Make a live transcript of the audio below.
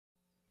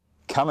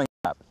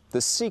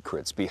the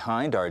secrets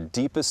behind our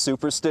deepest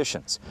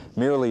superstitions,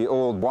 merely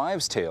old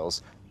wives'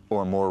 tales,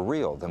 or more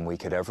real than we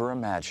could ever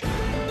imagine.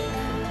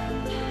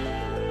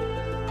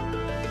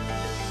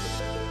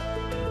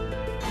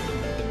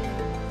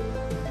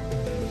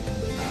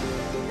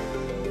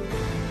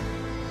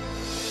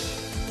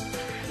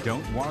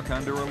 Don't walk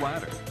under a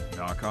ladder.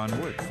 Knock on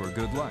wood for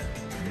good luck.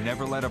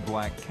 Never let a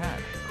black cat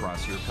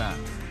cross your path.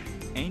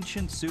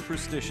 Ancient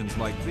superstitions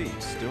like these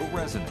still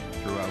resonate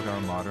throughout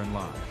our modern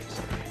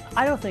lives.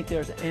 I don't think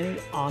there's any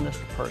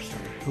honest person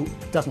who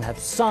doesn't have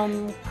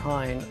some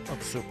kind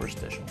of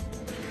superstition.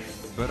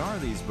 But are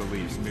these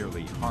beliefs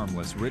merely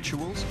harmless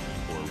rituals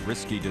or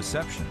risky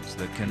deceptions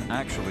that can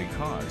actually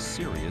cause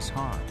serious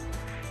harm?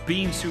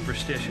 Being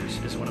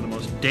superstitious is one of the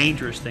most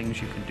dangerous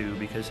things you can do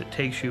because it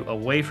takes you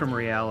away from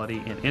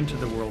reality and into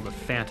the world of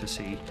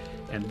fantasy,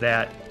 and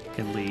that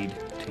can lead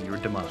to your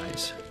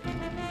demise.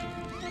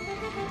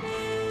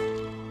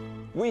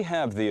 We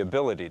have the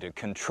ability to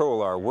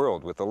control our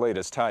world with the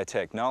latest high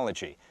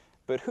technology,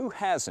 but who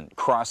hasn't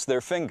crossed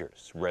their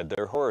fingers, read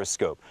their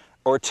horoscope,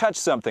 or touched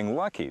something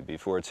lucky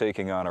before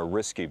taking on a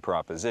risky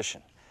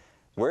proposition?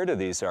 Where do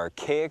these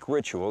archaic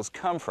rituals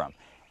come from?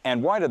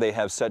 And why do they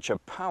have such a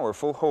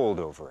powerful hold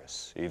over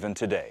us, even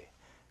today?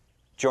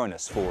 Join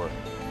us for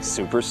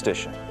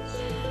Superstitions.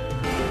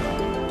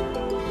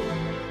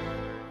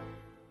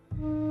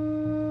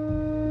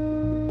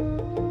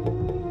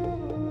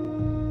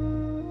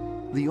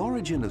 The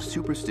origin of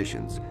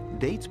superstitions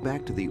dates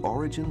back to the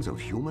origins of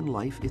human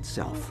life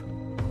itself.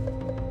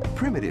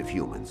 Primitive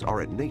humans are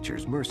at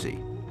nature's mercy.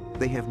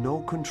 They have no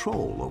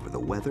control over the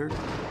weather,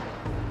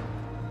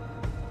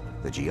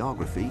 the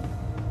geography,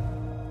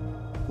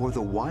 or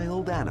the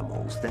wild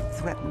animals that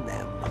threaten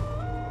them.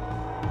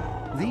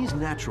 These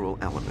natural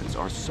elements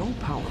are so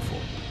powerful,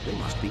 they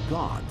must be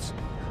gods.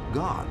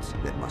 Gods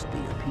that must be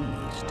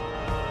appeased.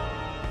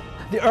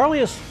 The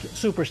earliest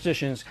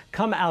superstitions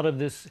come out of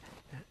this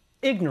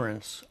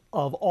ignorance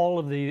of all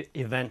of the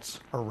events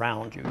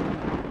around you.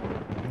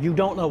 You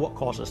don't know what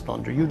causes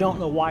thunder. You don't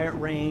know why it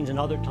rains, and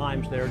other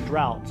times there are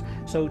droughts.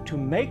 So to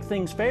make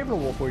things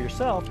favorable for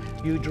yourself,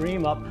 you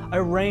dream up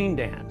a rain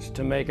dance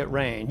to make it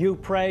rain. You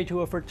pray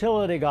to a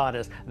fertility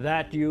goddess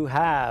that you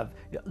have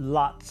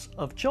lots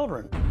of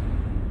children.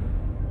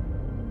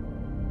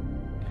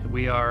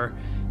 We are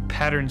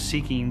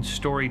pattern-seeking,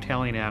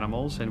 storytelling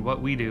animals, and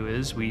what we do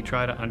is we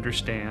try to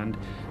understand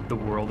the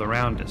world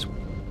around us.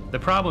 The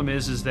problem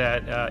is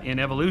that in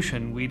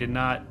evolution, we did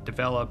not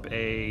develop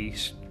a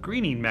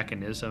screening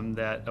mechanism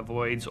that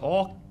avoids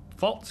all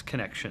false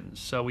connections.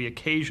 So we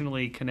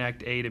occasionally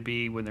connect A to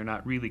B when they're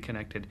not really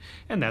connected,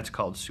 and that's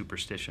called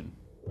superstition.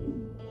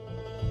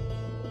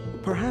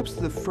 Perhaps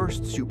the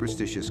first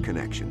superstitious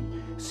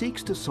connection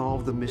seeks to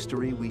solve the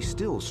mystery we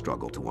still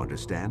struggle to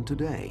understand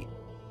today,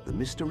 the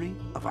mystery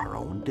of our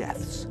own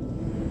deaths.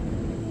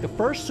 The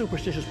first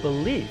superstitious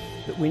belief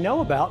that we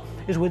know about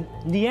is with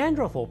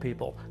Neanderthal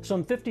people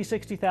some 50,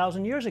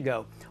 60,000 years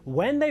ago.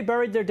 When they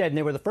buried their dead, and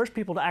they were the first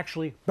people to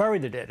actually bury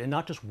the dead and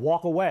not just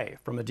walk away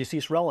from a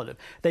deceased relative,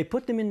 they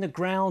put them in the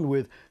ground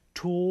with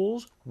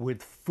tools,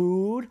 with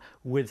food,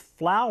 with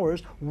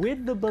flowers,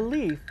 with the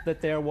belief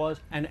that there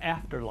was an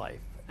afterlife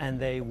and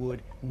they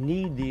would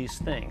need these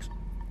things.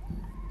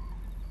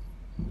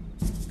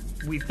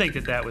 We think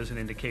that that was an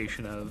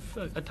indication of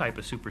a type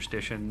of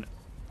superstition.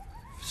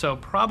 So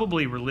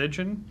probably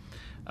religion,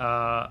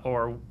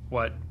 or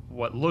what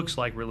looks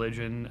like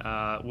religion,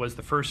 was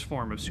the first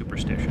form of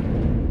superstition.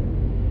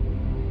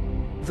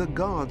 The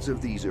gods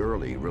of these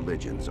early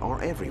religions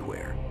are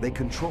everywhere. They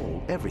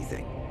control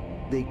everything.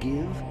 They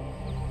give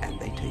and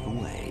they take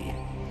away.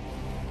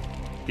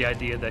 The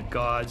idea that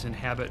gods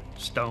inhabit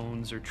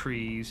stones or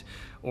trees,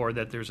 or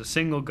that there's a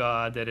single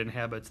god that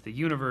inhabits the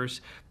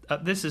universe,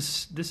 this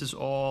is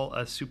all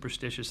a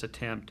superstitious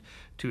attempt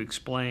to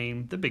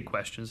explain the big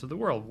questions of the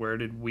world. Where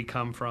did we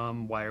come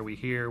from? Why are we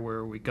here? Where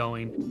are we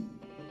going?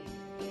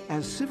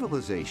 As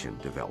civilization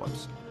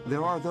develops,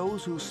 there are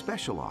those who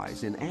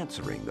specialize in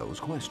answering those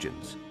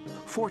questions.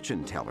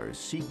 Fortune tellers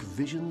seek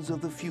visions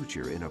of the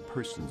future in a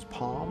person's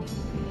palm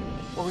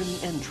or in the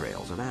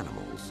entrails of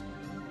animals.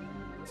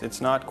 It's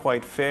not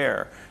quite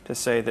fair to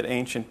say that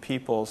ancient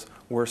peoples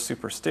were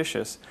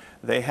superstitious.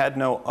 They had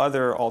no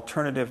other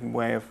alternative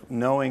way of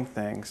knowing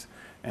things,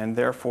 and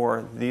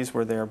therefore these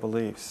were their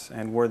beliefs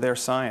and were their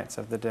science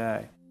of the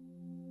day.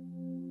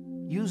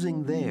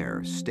 Using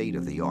their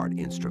state-of-the-art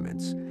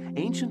instruments,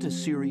 ancient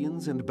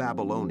Assyrians and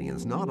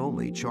Babylonians not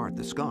only chart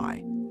the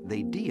sky,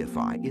 they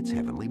deify its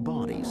heavenly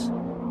bodies.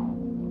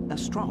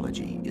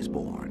 Astrology is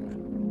born.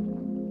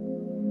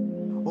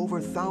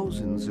 Over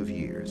thousands of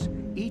years,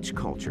 each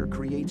culture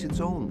creates its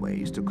own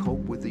ways to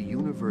cope with the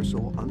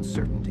universal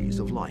uncertainties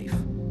of life.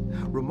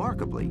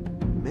 Remarkably,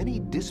 many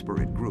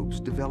disparate groups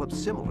develop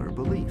similar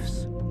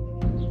beliefs.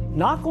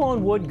 Knock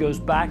on wood goes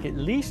back at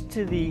least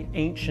to the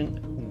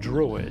ancient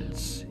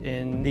Druids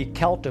in the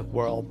Celtic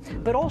world,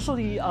 but also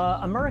the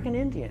American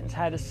Indians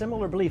had a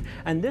similar belief,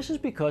 and this is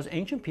because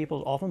ancient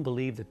peoples often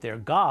believed that their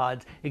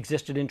gods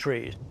existed in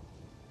trees.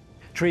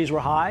 trees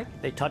were high.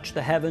 They touched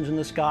the heavens and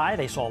the sky.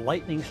 They saw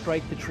lightning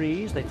strike the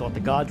trees. They thought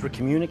the gods were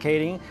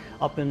communicating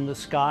up in the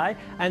sky.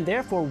 And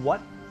therefore,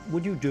 what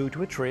would you do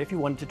to a tree if you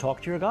wanted to talk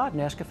to your god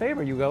and ask a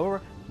favor? You go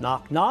over,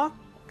 knock, knock.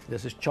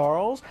 This is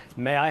Charles.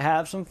 May I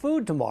have some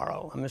food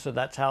tomorrow? I mean, so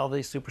that's how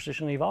the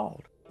superstition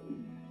evolved.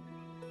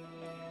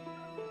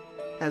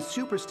 As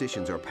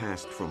superstitions are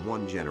passed from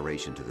one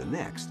generation to the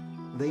next,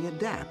 they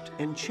adapt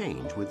and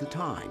change with the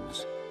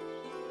times.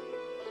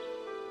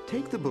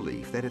 Take the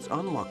belief that it's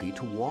unlucky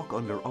to walk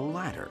under a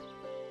ladder.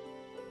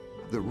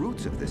 The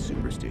roots of this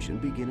superstition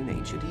begin in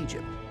ancient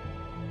Egypt.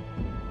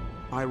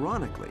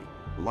 Ironically,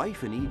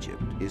 life in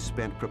Egypt is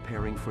spent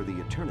preparing for the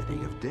eternity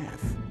of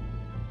death.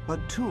 A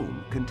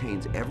tomb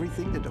contains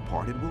everything the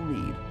departed will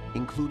need,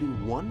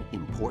 including one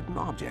important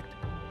object,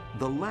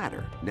 the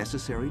ladder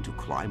necessary to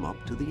climb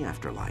up to the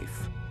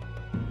afterlife.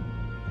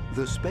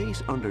 The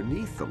space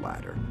underneath the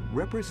ladder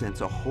represents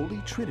a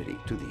holy trinity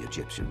to the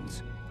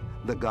Egyptians: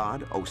 the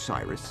god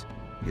Osiris,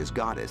 his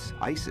goddess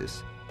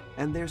Isis,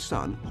 and their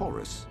son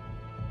Horus.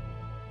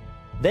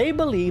 They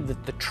believed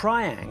that the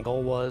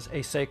triangle was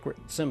a sacred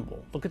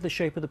symbol. Look at the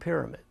shape of the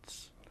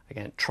pyramids.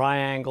 Again,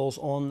 triangles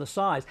on the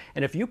sides.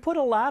 And if you put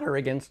a ladder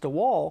against a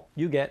wall,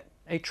 you get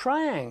a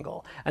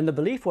triangle. And the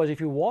belief was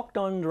if you walked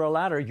under a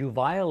ladder, you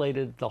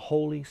violated the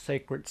holy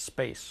sacred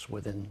space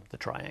within the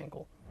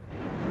triangle.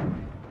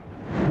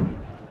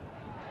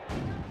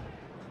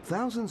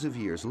 Thousands of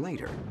years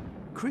later,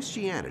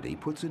 Christianity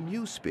puts a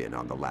new spin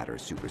on the ladder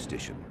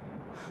superstition.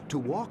 To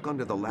walk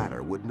under the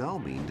ladder would now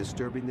mean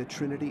disturbing the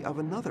trinity of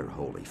another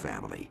holy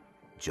family: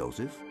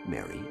 Joseph,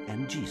 Mary,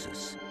 and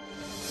Jesus.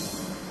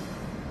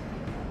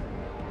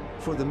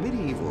 For the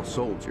medieval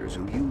soldiers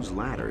who use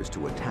ladders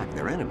to attack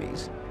their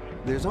enemies,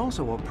 there's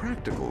also a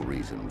practical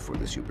reason for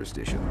the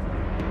superstition,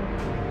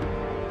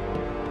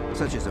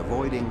 such as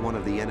avoiding one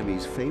of the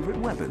enemy's favorite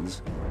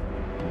weapons,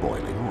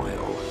 boiling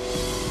oil.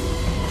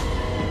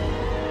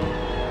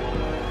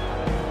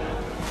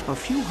 A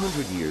few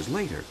hundred years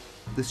later,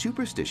 the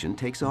superstition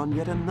takes on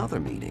yet another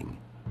meaning.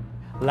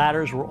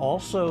 Ladders were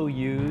also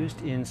used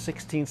in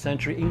 16th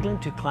century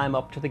England to climb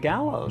up to the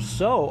gallows.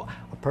 So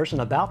a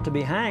person about to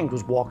be hanged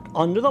was walked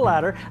under the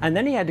ladder, and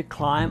then he had to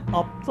climb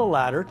up the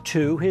ladder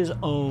to his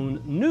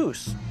own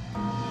noose.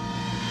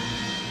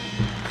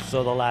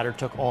 So the ladder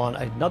took on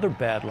another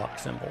bad luck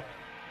symbol.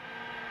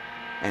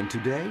 And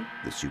today,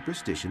 the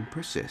superstition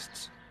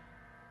persists.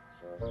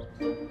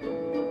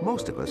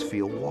 Most of us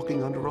feel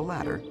walking under a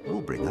ladder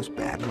will bring us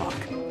bad luck.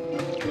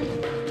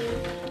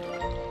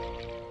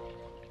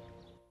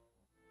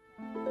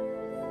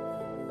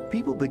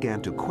 People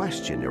began to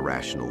question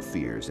irrational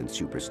fears and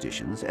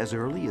superstitions as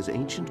early as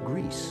ancient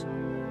Greece.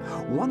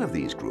 One of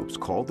these groups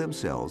called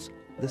themselves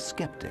the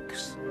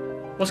skeptics.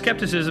 Well,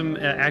 skepticism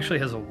actually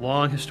has a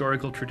long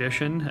historical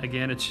tradition.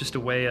 Again, it's just a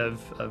way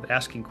of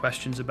asking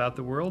questions about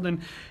the world.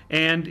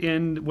 And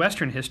in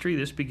Western history,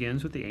 this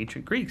begins with the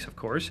ancient Greeks, of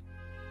course.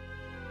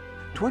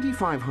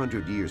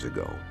 2,500 years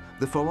ago,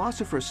 the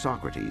philosopher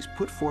Socrates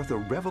put forth a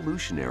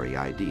revolutionary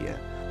idea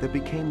that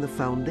became the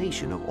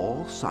foundation of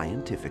all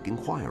scientific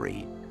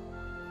inquiry.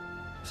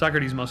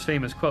 Socrates' most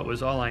famous quote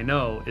was, "All I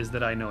know is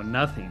that I know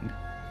nothing,"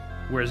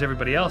 whereas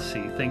everybody else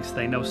thinks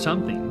they know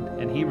something,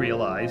 and he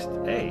realized,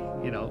 hey,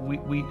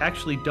 we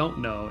actually don't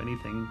know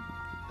anything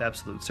with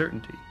absolute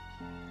certainty.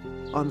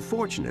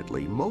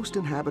 Unfortunately, most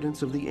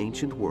inhabitants of the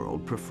ancient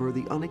world prefer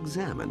the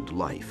unexamined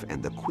life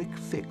and the quick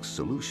fix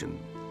solution.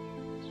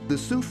 The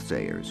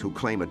soothsayers, who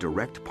claim a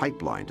direct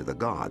pipeline to the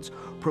gods,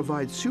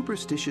 provide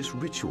superstitious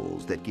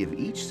rituals that give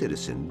each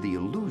citizen the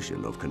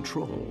illusion of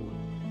control.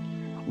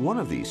 One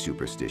of these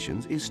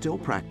superstitions is still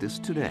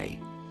practiced today.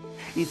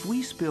 If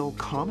we spill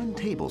common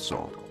table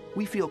salt,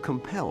 we feel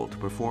compelled to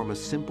perform a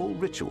simple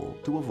ritual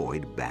to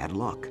avoid bad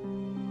luck.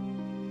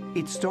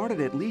 It started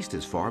at least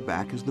as far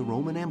back as the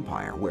Roman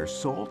Empire, where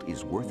salt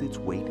is worth its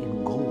weight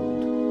in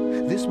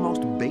gold. This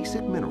most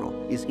basic mineral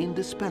is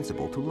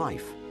indispensable to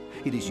life.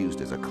 It is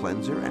used as a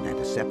cleanser and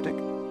antiseptic,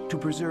 to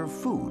preserve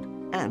food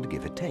and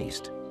give it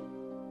taste.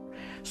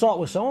 Salt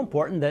was so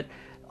important that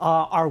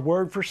our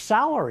word for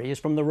salary is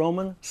from the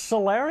Roman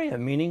salaria,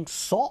 meaning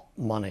salt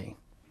money.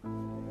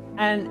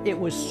 And it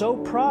was so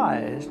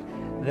prized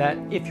that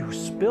if you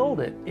spilled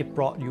it, it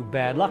brought you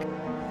bad luck.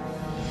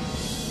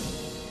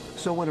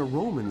 So when a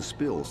Roman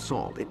spills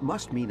salt, it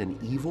must mean an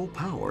evil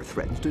power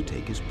threatens to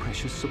take his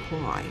precious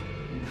supply.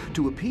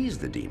 To appease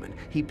the demon,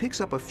 he picks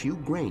up a few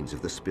grains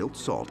of the spilt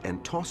salt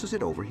and tosses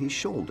it over his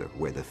shoulder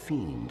where the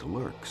fiend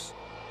lurks.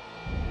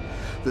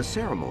 The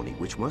ceremony,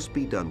 which must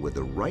be done with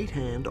the right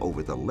hand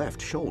over the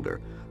left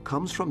shoulder,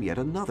 comes from yet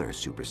another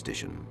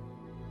superstition.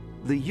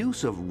 The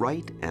use of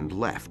right and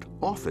left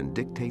often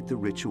dictate the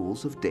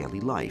rituals of daily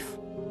life.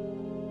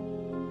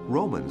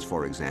 Romans,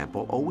 for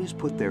example, always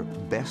put their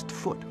best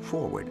foot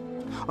forward.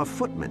 A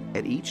footman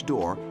at each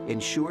door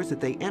ensures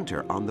that they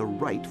enter on the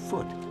right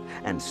foot,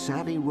 and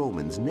savvy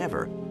Romans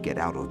never get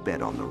out of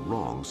bed on the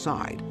wrong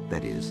side,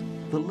 that is,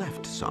 the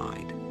left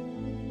side.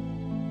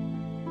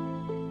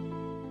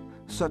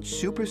 Such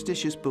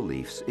superstitious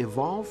beliefs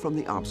evolve from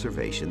the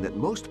observation that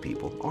most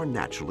people are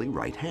naturally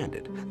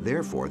right-handed.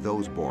 Therefore,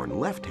 those born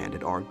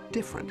left-handed are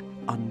different,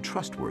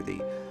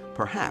 untrustworthy,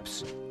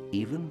 perhaps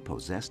even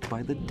possessed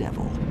by the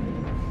devil.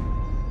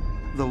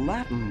 The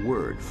Latin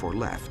word for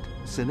left,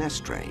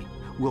 sinistre,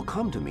 will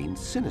come to mean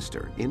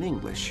sinister in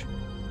English.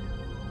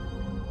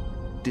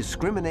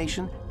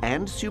 Discrimination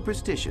and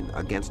superstition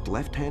against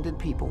left-handed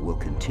people will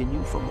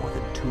continue for more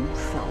than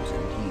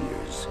 2,000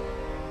 years.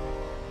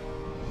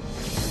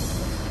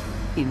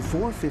 In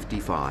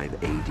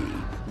 455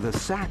 AD, the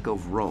sack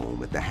of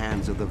Rome at the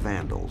hands of the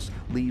Vandals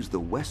leaves the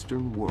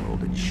Western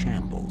world in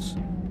shambles.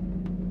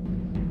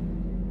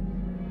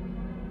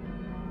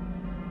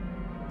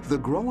 The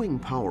growing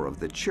power of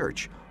the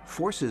Church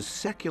forces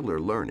secular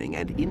learning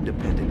and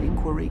independent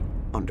inquiry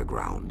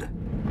underground.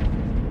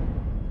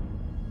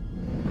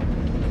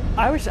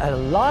 I would say a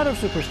lot of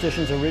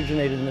superstitions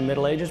originated in the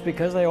Middle Ages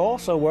because they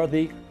also were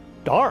the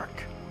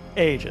dark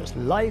ages.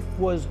 Life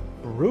was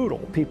brutal.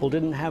 People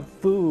didn't have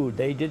food,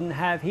 they didn't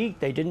have heat,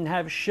 they didn't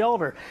have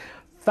shelter.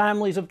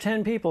 Families of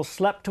 10 people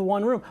slept to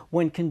one room.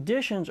 When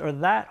conditions are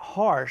that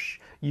harsh,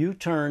 you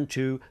turn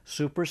to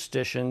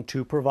superstition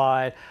to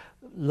provide,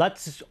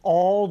 let's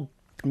all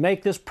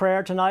make this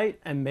prayer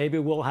tonight and maybe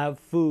we'll have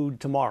food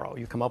tomorrow.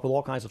 You come up with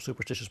all kinds of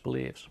superstitious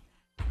beliefs.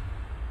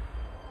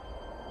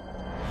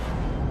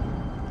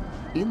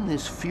 In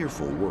this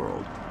fearful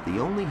world, the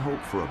only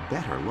hope for a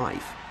better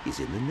life is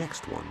in the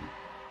next one.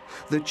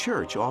 The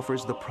Church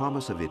offers the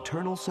promise of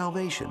eternal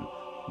salvation,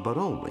 but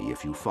only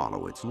if you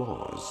follow its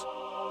laws.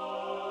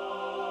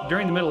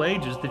 During the Middle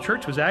Ages, the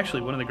Church was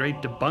actually one of the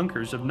great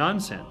debunkers of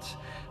nonsense,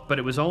 but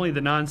it was only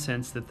the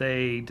nonsense that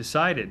they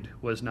decided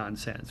was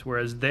nonsense,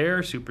 whereas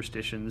their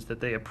superstitions that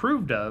they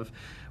approved of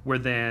were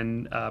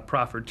then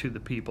proffered to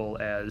the people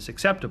as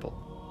acceptable.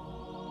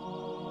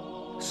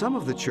 Some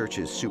of the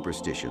Church's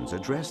superstitions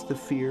address the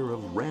fear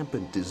of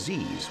rampant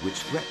disease which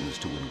threatens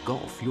to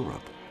engulf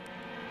Europe.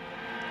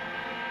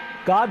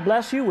 God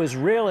bless you was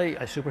really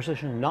a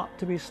superstition not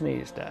to be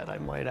sneezed at, I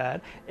might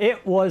add.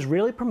 It was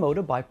really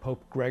promoted by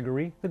Pope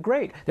Gregory the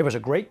Great. There was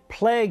a great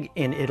plague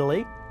in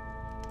Italy.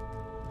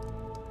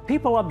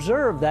 People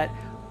observed that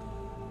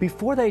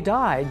before they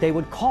died, they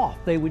would cough,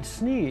 they would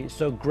sneeze.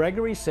 So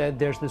Gregory said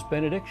there's this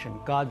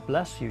benediction, God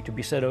bless you, to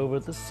be said over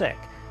the sick,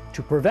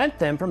 to prevent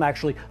them from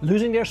actually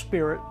losing their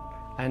spirit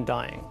and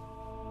dying.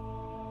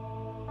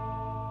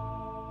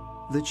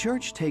 The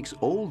Church takes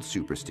old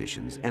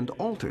superstitions and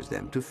alters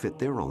them to fit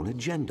their own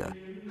agenda.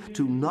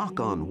 To knock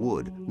on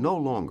wood no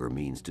longer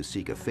means to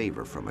seek a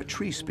favor from a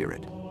tree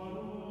spirit.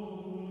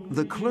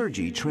 The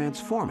clergy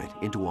transform it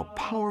into a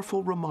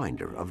powerful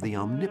reminder of the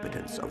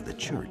omnipotence of the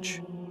Church.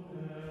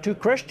 To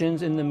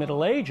Christians in the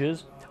Middle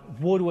Ages,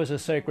 wood was a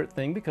sacred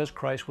thing because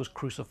Christ was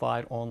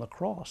crucified on the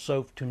cross.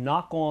 So to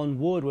knock on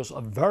wood was a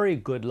very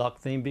good luck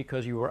thing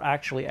because you were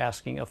actually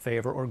asking a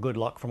favor or good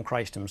luck from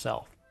Christ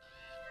himself.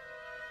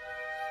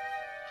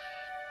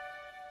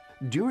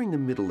 During the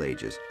Middle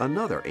Ages,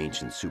 another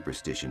ancient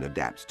superstition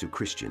adapts to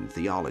Christian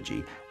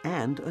theology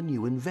and a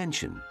new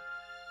invention.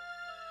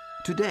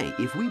 Today,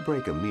 if we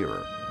break a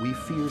mirror, we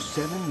fear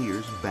 7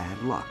 years bad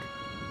luck.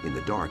 In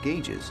the Dark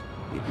Ages,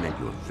 it meant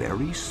your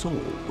very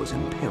soul was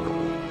in peril.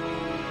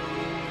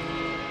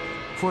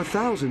 For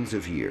thousands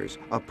of years,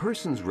 a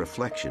person's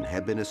reflection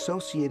had been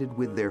associated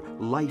with their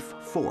life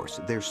force,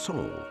 their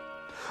soul.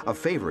 A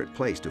favorite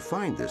place to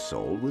find this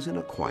soul was in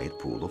a quiet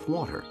pool of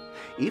water.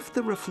 If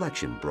the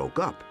reflection broke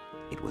up,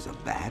 it was a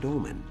bad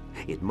omen.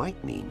 It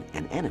might mean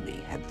an enemy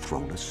had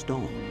thrown a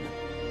stone.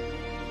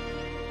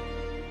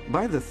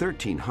 By the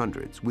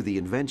 1300s, with the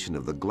invention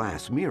of the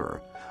glass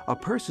mirror, a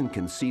person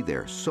can see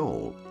their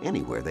soul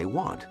anywhere they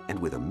want and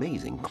with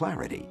amazing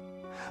clarity.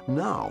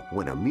 Now,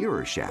 when a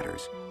mirror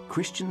shatters,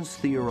 Christians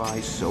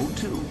theorize so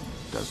too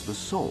does the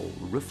soul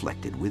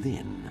reflected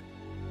within.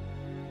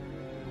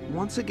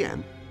 Once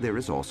again, there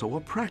is also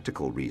a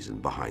practical reason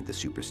behind the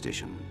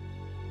superstition.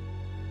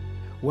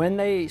 When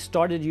they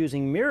started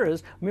using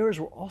mirrors, mirrors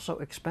were also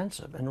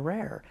expensive and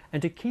rare.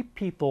 And to keep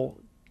people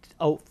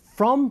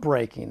from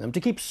breaking them, to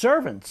keep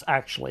servants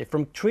actually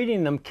from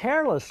treating them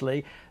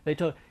carelessly, they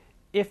told,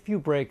 if you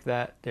break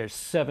that, there's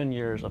 7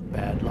 years of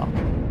bad luck.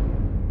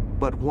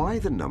 But why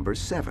the number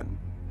 7?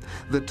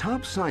 The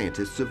top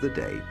scientists of the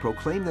day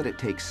proclaim that it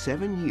takes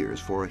 7 years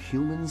for a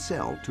human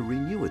cell to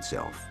renew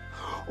itself.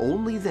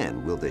 Only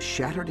then will the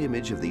shattered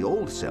image of the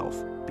old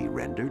self be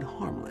rendered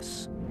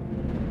harmless.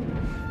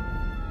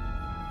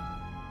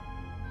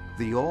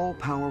 The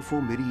all-powerful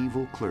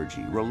medieval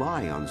clergy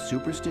rely on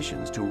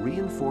superstitions to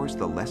reinforce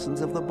the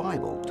lessons of the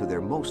Bible to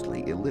their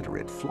mostly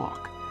illiterate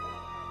flock.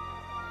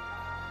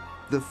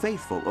 The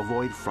faithful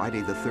avoid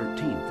Friday the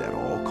 13th at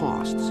all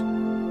costs.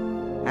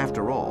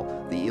 After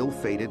all, the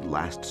ill-fated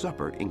Last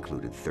Supper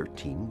included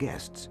 13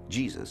 guests,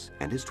 Jesus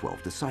and his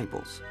 12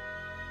 disciples.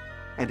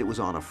 And it was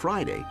on a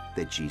Friday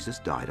that Jesus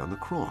died on the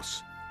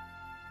cross.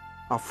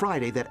 A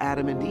Friday that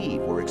Adam and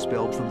Eve were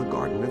expelled from the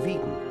Garden of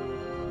Eden.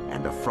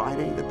 And a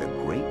Friday that the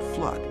great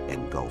flood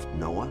engulfed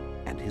Noah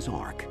and his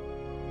ark.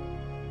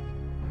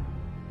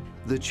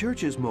 The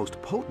Church's most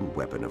potent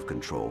weapon of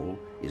control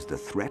is the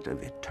threat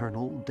of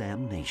eternal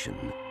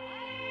damnation.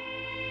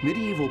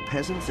 Medieval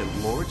peasants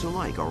and lords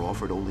alike are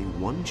offered only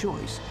one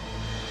choice: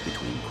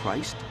 between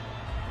Christ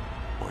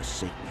or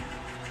Satan.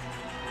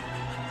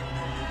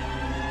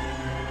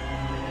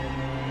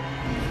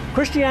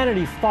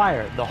 Christianity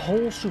fired the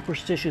whole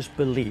superstitious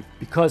belief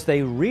because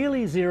they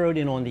really zeroed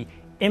in on the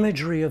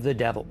imagery of the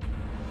devil,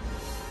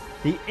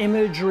 the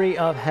imagery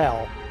of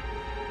hell.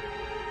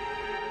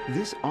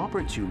 This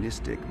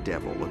opportunistic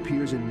devil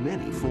appears in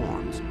many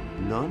forms,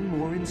 none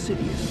more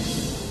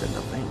insidious than the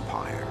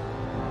vampire.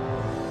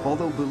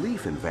 Although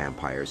belief in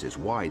vampires is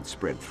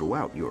widespread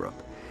throughout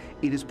Europe,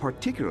 it is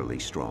particularly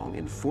strong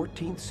in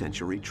 14th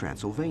century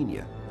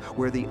Transylvania,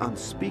 where the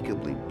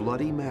unspeakably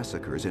bloody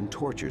massacres and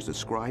tortures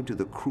ascribed to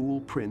the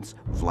cruel prince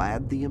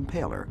Vlad the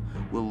Impaler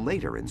will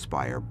later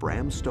inspire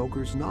Bram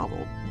Stoker's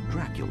novel,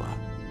 Dracula.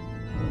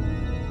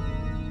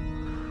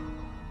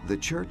 The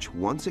Church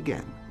once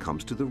again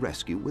comes to the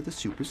rescue with a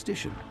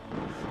superstition.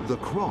 The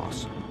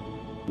cross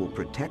will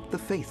protect the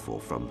faithful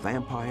from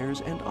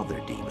vampires and other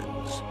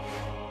demons.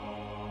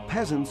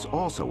 Peasants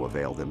also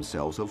avail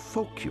themselves of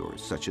folk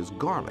cures such as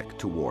garlic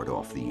to ward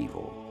off the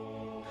evil.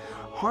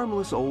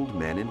 Harmless old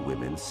men and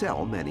women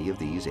sell many of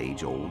these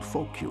age-old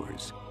folk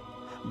cures.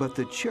 But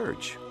the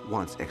Church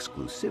wants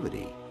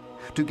exclusivity.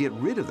 To get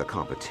rid of the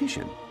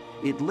competition,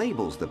 it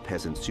labels the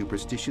peasant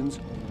superstitions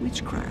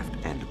witchcraft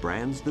and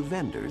brands the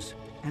vendors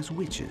as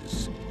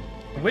witches.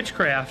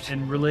 Witchcraft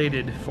and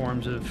related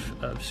forms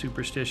of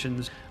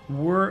superstitions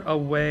were a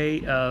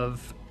way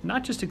of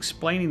not just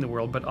explaining the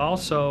world, but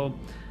also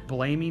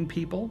blaming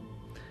people.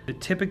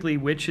 Typically,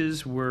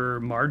 witches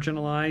were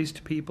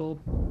marginalized people,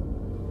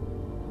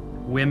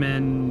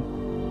 women,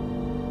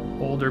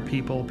 older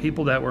people,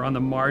 people that were on the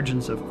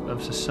margins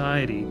of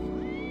society.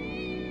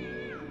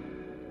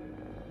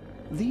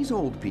 These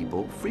old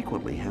people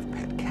frequently have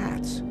pet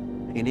cats.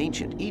 In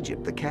ancient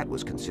Egypt, the cat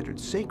was considered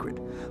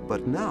sacred,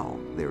 but now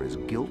there is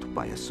guilt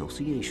by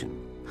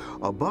association.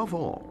 Above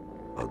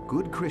all, a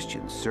good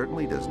Christian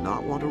certainly does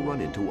not want to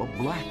run into a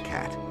black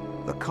cat,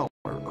 the color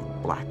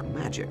of black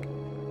magic.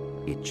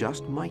 It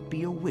just might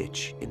be a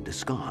witch in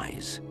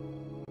disguise.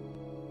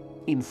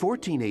 In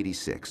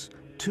 1486,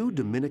 two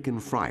Dominican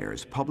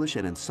friars publish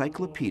an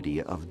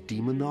encyclopedia of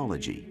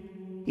demonology.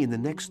 In the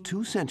next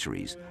 2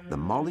 centuries, the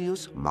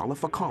Malleus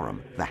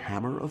Maleficarum, the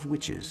Hammer of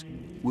Witches,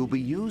 will be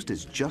used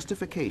as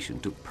justification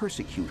to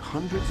persecute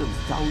hundreds of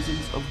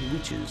thousands of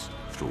witches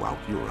throughout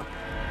Europe.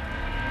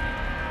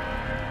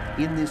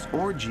 In this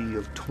orgy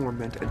of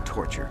torment and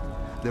torture,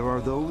 there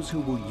are those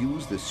who will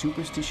use the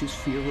superstitious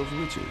fear of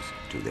witches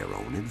to their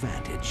own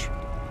advantage.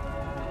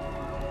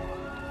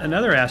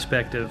 Another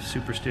aspect of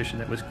superstition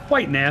that was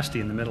quite nasty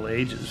in the Middle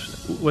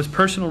Ages was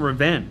personal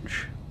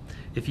revenge.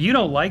 If you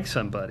don't like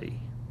somebody,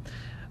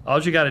 all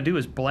you got to do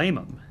is blame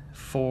them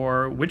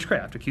for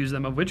witchcraft, accuse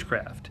them of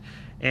witchcraft.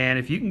 And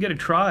if you can get a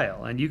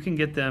trial and you can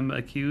get them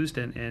accused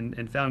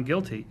and found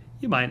guilty,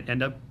 you might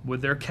end up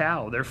with their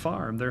cow, their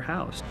farm, their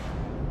house,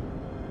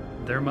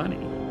 their money,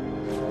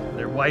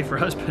 their wife or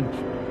husband.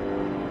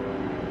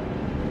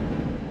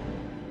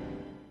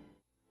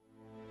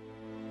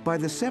 By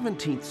the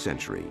 17th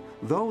century,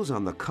 those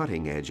on the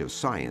cutting edge of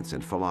science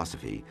and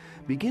philosophy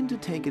begin to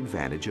take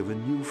advantage of a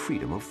new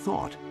freedom of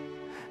thought.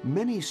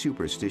 Many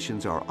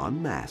superstitions are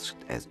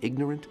unmasked as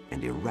ignorant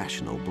and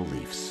irrational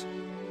beliefs.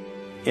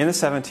 In the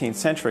 17th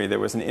century, there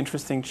was an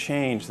interesting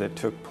change that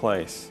took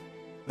place.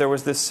 There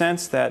was this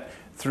sense that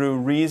through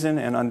reason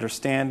and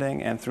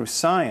understanding and through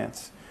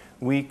science,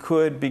 we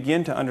could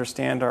begin to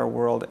understand our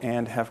world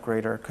and have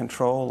greater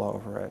control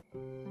over it.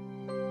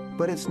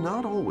 But it's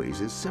not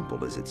always as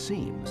simple as it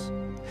seems.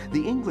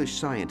 The English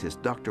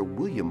scientist Dr.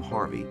 William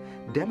Harvey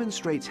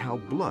demonstrates how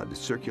blood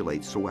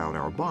circulates throughout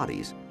our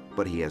bodies,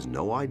 but he has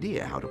no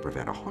idea how to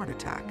prevent a heart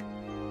attack.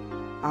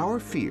 Our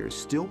fears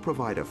still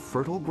provide a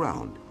fertile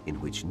ground in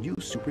which new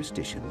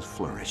superstitions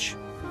flourish.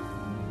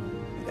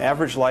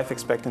 Average life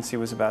expectancy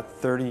was about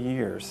 30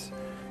 years,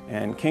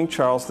 and King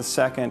Charles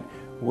II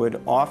would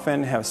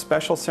often have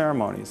special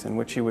ceremonies in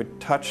which he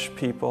would touch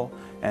people,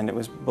 and it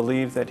was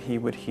believed that he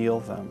would heal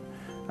them.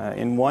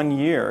 In 1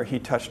 year, he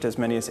touched as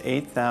many as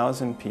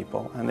 8,000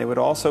 people, and they would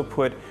also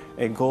put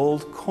a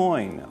gold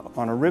coin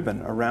on a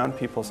ribbon around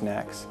people's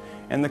necks.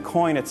 And the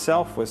coin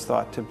itself was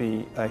thought to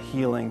be a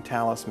healing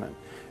talisman,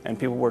 and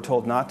people were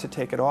told not to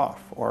take it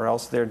off, or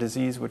else their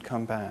disease would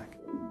come back.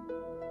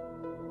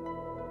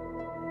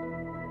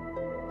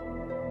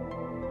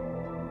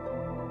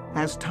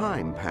 As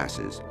time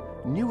passes,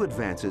 new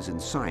advances in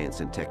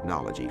science and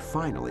technology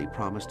finally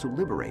promise to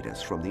liberate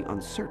us from the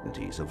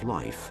uncertainties of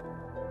life.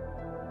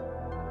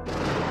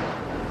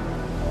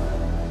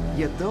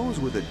 Yet those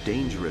with a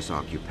dangerous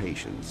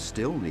occupation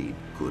still need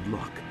good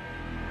luck.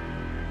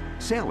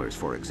 Sailors,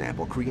 for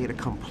example, create a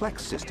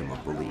complex system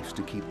of beliefs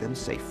to keep them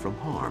safe from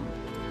harm.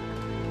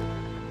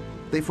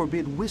 They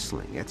forbid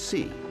whistling at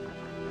sea.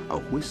 A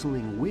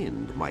whistling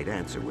wind might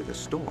answer with a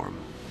storm.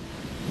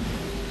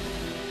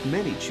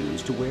 Many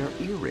choose to wear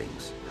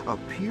earrings. A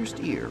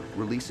pierced ear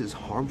releases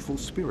harmful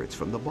spirits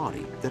from the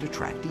body that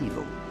attract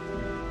evil.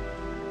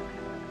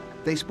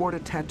 They sport a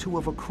tattoo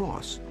of a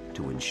cross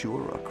to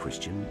ensure a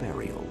Christian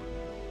burial.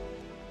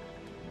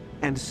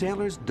 And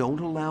sailors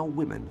don't allow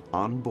women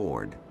on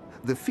board.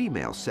 The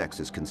female sex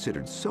is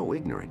considered so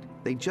ignorant,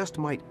 they just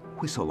might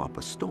whistle up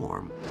a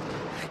storm.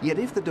 Yet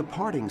if the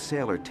departing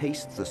sailor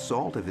tastes the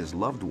salt of his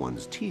loved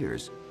one's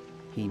tears,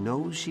 he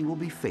knows she will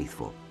be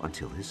faithful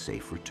until his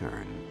safe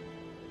return.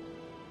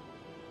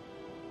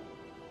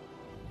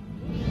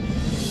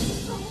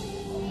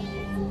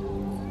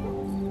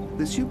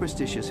 The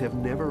superstitious have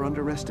never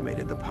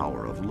underestimated the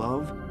power of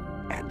love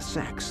and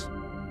sex.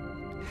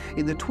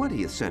 In the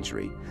 20th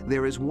century,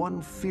 there is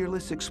one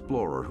fearless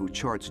explorer who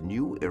charts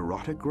new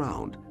erotic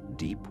ground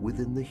deep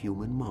within the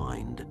human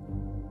mind.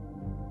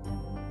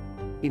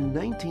 In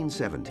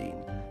 1917,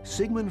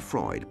 Sigmund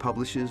Freud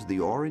publishes The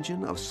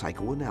Origin of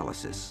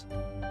Psychoanalysis.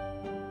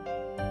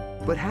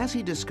 But has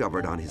he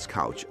discovered on his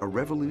couch a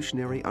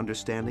revolutionary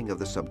understanding of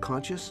the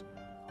subconscious,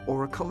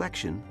 or a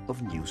collection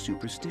of new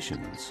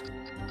superstitions?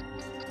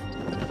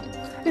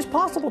 It's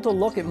possible to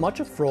look at much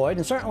of Freud,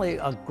 and certainly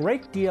a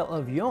great deal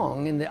of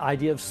Jung, in the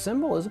idea of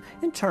symbolism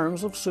in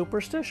terms of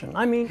superstition.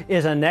 I mean,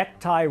 is a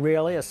necktie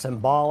really a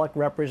symbolic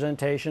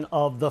representation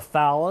of the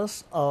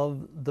phallus,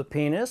 of the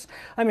penis?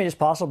 I mean, it's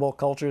possible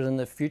cultures in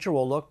the future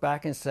will look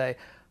back and say,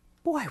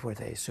 boy, were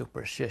they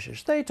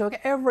superstitious. They took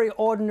every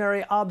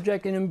ordinary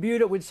object and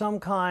imbued it with some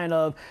kind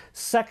of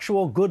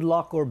sexual good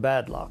luck or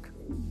bad luck.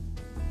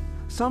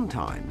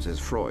 Sometimes, as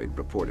Freud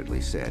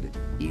reportedly said,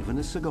 even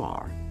a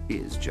cigar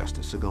is just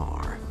a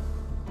cigar.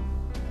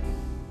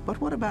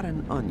 But what about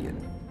an onion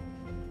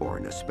or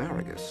an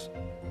asparagus?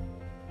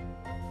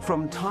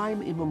 From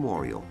time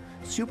immemorial,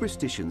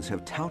 superstitions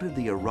have touted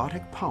the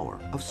erotic power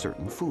of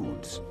certain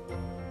foods.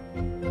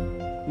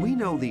 We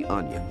know the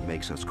onion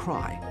makes us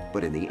cry,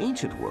 but in the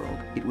ancient world,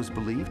 it was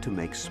believed to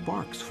make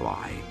sparks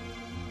fly.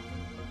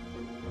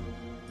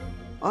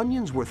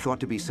 Onions were thought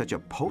to be such a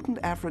potent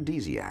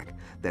aphrodisiac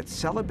that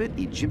celibate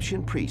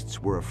Egyptian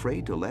priests were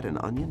afraid to let an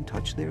onion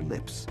touch their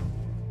lips.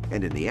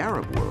 And in the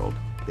Arab world,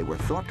 they were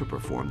thought to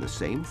perform the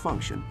same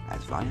function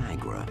as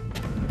Viagra.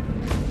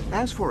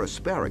 As for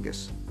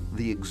asparagus,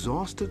 the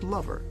exhausted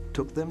lover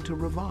took them to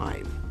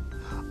revive.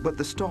 But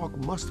the stalk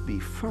must be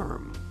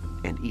firm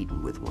and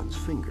eaten with one's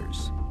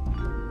fingers.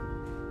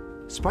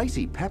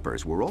 Spicy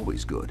peppers were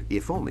always good,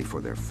 if only for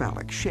their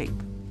phallic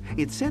shape.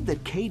 It's said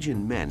that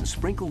Cajun men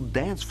sprinkled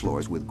dance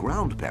floors with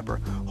ground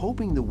pepper,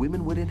 hoping the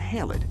women would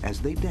inhale it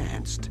as they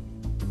danced.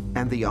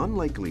 And the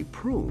unlikely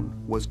prune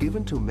was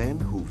given to men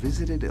who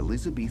visited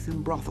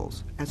Elizabethan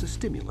brothels as a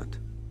stimulant.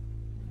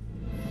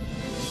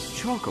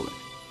 Chocolate,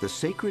 the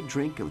sacred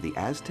drink of the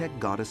Aztec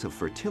goddess of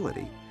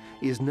fertility,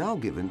 is now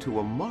given to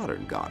a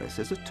modern goddess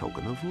as a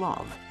token of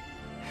love.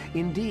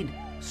 Indeed,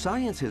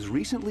 science has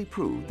recently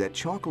proved that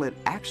chocolate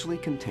actually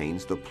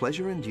contains the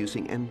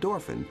pleasure-inducing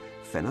endorphin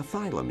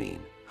phenethylamine,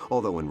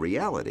 although in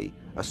reality,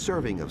 a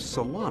serving of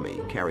salami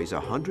carries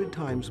 100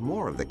 times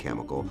more of the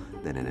chemical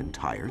than an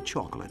entire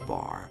chocolate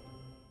bar.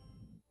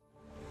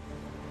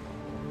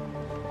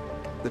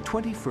 The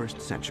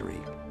 21st century.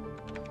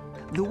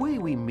 The way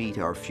we meet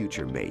our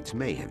future mates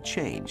may have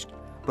changed,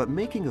 but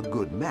making a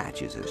good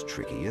match is as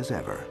tricky as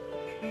ever.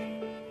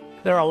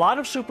 There are a lot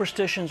of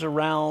superstitions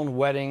around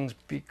weddings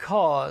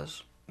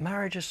because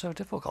marriage is so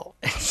difficult.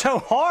 It's so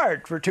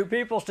hard for two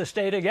people to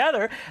stay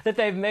together that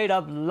they've made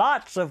up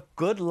lots of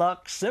good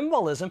luck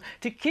symbolism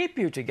to keep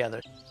you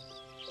together.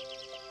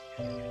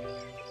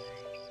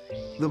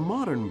 The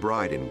modern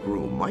bride and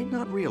groom might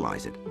not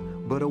realize it,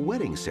 but a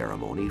wedding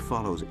ceremony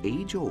follows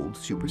age-old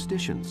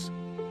superstitions.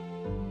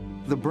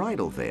 The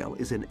bridal veil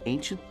is an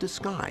ancient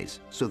disguise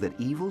so that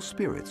evil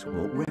spirits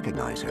won't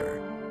recognize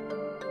her.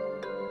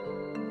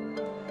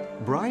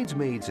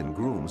 Bridesmaids and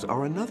grooms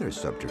are another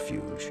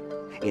subterfuge.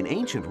 In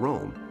ancient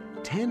Rome,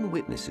 10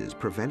 witnesses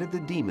prevented the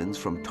demons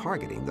from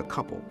targeting the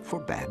couple for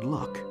bad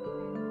luck.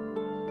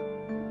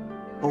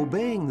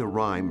 Obeying the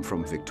rhyme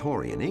from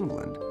Victorian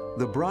England,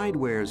 the bride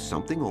wears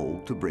something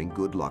old to bring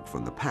good luck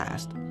from the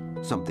past,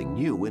 something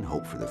new in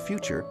hope for the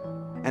future,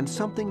 and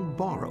something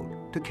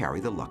borrowed to carry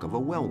the luck of a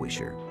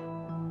well-wisher.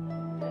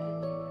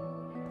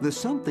 The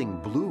something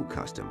blue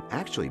custom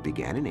actually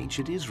began in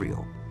ancient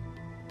Israel.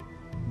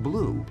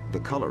 Blue, the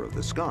color of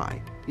the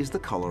sky, is the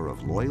color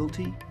of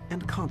loyalty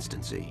and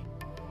constancy.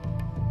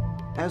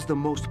 As the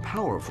most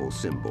powerful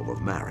symbol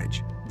of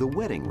marriage, the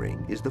wedding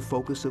ring is the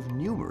focus of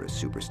numerous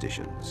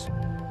superstitions.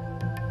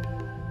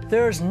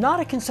 There's not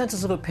a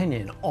consensus of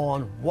opinion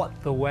on what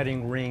the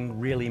wedding ring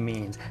really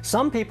means.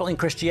 Some people in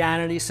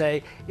Christianity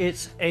say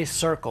it's a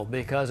circle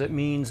because it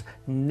means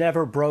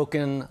never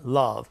broken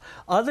love.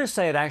 Others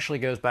say it actually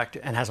goes back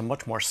to and has a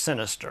much more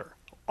sinister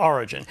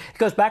origin. It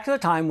goes back to the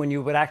time when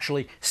you would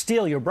actually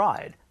steal your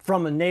bride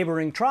from a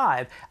neighboring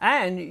tribe,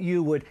 and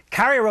you would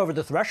carry her over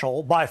the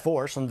threshold by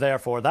force, and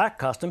therefore that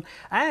custom,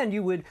 and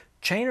you would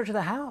chain her to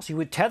the house. You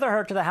would tether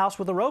her to the house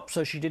with a rope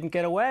so she didn't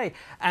get away.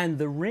 And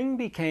the ring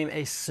became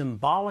a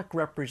symbolic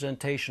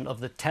representation of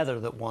the tether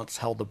that once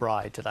held the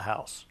bride to the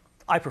house.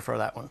 I prefer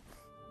that one.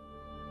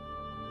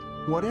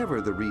 Whatever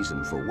the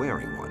reason for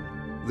wearing one,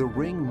 the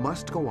ring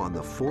must go on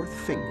the fourth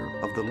finger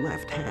of the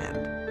left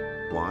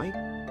hand. Why?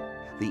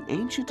 The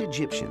ancient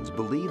Egyptians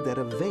believed that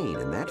a vein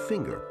in that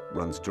finger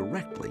runs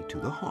directly to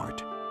the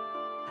heart.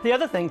 The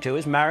other thing, too,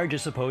 is marriage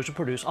is supposed to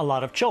produce a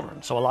lot of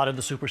children. So a lot of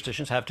the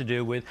superstitions have to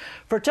do with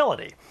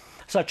fertility,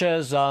 such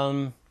as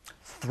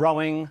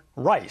throwing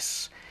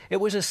rice.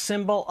 It was a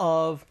symbol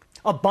of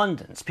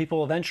abundance.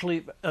 People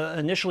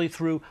initially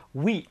threw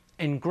wheat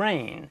and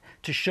grain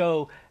to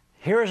show,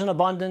 here is an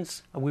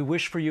abundance. We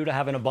wish for you to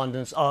have an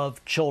abundance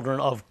of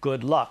children of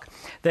good luck.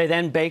 They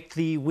then baked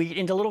the wheat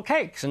into little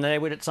cakes, and they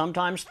would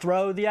sometimes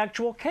throw the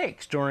actual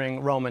cakes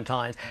during Roman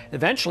times.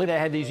 Eventually, they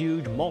had these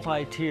huge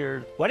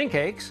multi-tiered wedding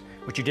cakes,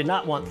 which you did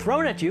not want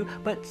thrown at you,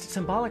 but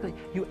symbolically,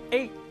 you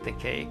ate the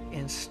cake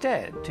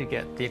instead to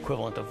get the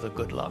equivalent of the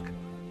good luck.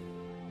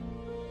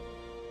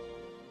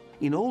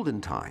 In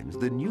olden times,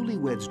 the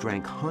newlyweds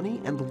drank honey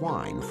and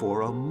wine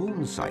for a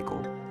moon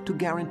cycle to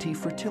guarantee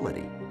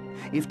fertility.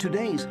 If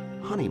today's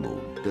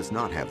honeymoon does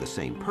not have the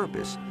same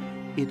purpose,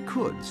 it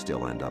could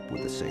still end up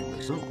with the same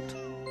result.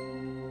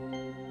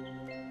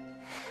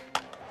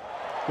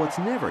 What's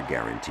never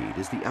guaranteed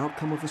is the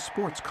outcome of a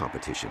sports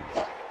competition.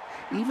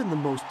 Even the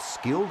most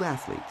skilled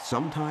athlete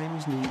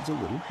sometimes needs a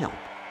little help.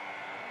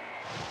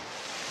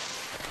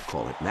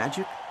 Call it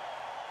magic,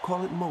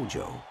 call it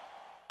mojo,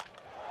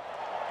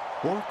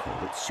 or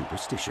call it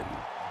superstition.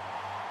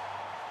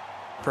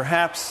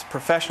 Perhaps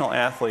professional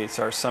athletes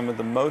are some of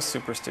the most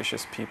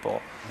superstitious people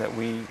that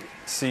we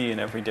see in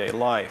everyday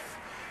life.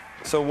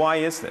 So why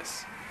is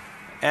this?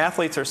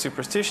 Athletes are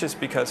superstitious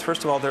because,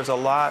 first of all, there's a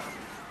lot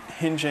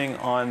hinging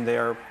on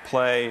their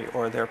play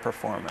or their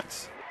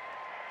performance.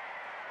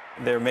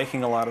 They're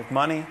making a lot of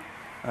money.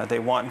 They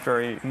want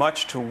very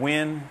much to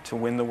win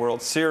the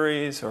World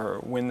Series or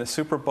win the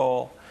Super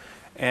Bowl,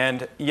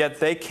 and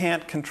yet they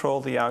can't control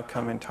the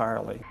outcome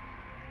entirely.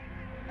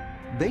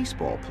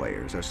 Baseball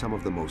players are some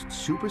of the most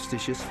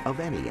superstitious of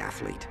any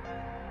athlete.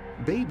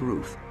 Babe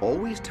Ruth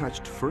always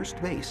touched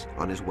first base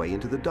on his way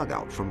into the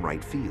dugout from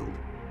right field.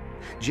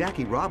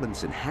 Jackie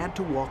Robinson had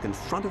to walk in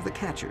front of the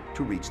catcher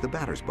to reach the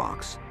batter's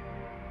box.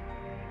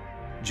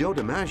 Joe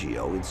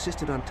DiMaggio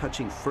insisted on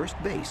touching first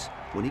base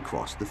when he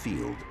crossed the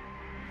field.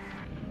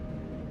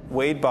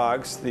 Wade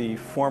Boggs, the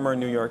former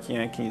New York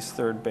Yankees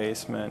third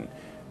baseman,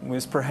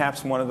 was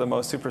perhaps one of the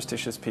most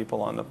superstitious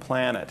people on the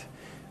planet.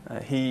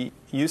 He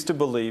used to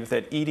believe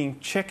that eating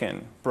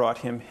chicken brought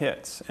him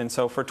hits, and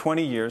so for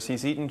 20 years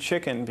he's eaten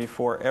chicken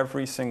before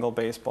every single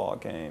baseball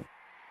game.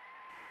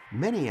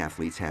 Many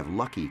athletes have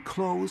lucky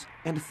clothes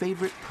and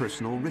favorite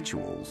personal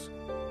rituals.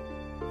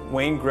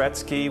 Wayne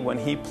Gretzky, when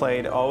he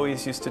played,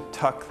 always used to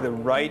tuck the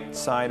right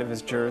side of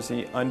his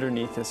jersey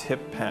underneath his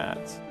hip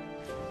pads.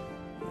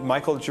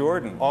 Michael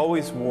Jordan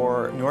always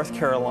wore North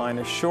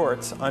Carolina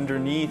shorts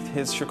underneath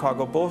his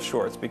Chicago Bulls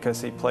shorts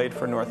because he played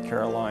for North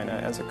Carolina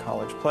as a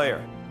college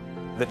player.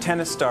 The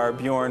tennis star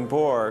Bjorn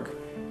Borg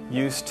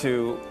used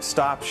to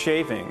stop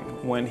shaving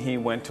when he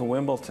went to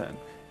Wimbledon.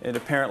 It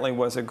apparently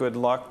was a good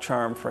luck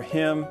charm for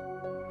him.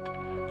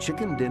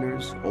 Chicken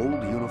dinners,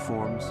 old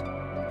uniforms,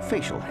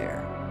 facial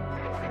hair.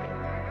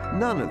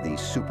 None of these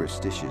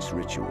superstitious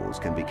rituals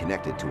can be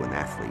connected to an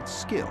athlete's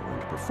skill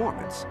and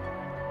performance.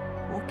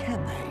 Or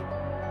can they?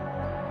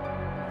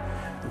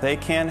 They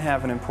can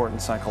have an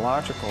important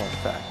psychological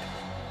effect.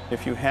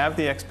 If you have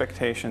the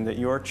expectation that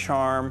your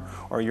charm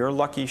or your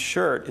lucky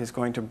shirt is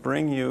going to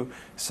bring you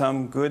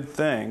some good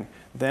thing,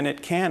 then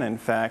it can, in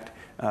fact,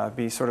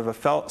 be sort of a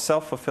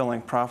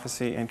self-fulfilling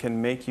prophecy and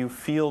can make you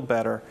feel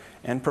better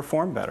and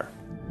perform better.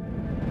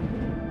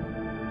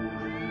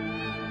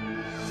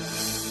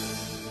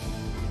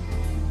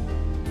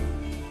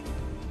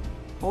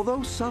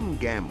 Although some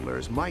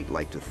gamblers might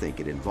like to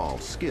think it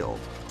involves skill,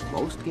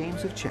 most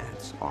games of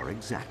chance are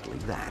exactly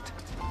that.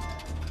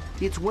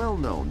 It's well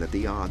known that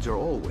the odds are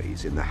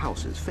always in the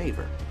house's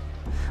favor,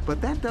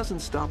 but that doesn't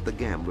stop the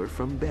gambler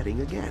from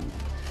betting again,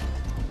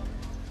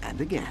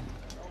 and again,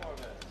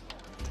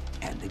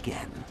 and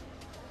again.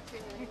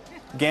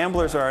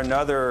 Gamblers are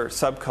another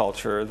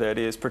subculture that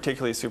is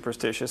particularly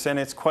superstitious, and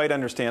it's quite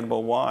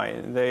understandable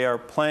why. They are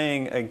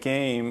playing a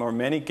game or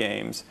many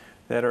games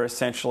that are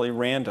essentially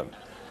random.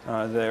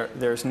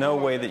 There's no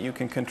way that you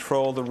can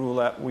control the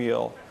roulette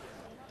wheel.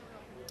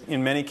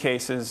 In many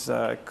cases,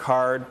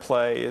 card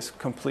play is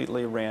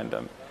completely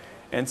random.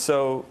 And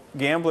so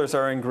gamblers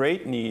are in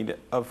great need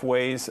of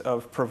ways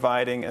of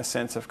providing a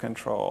sense of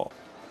control.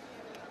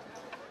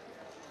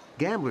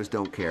 Gamblers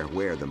don't care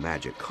where the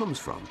magic comes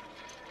from.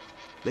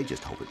 They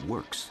just hope it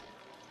works.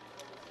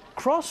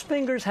 Cross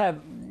fingers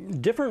have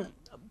different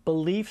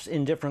beliefs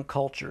in different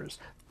cultures.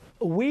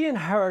 We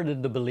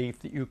inherited the belief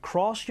that you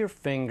cross your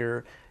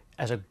finger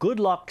as a good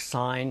luck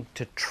sign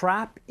to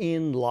trap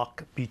in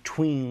luck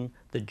between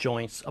the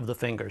joints of the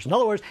fingers. In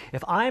other words,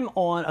 if I'm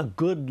on a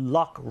good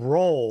luck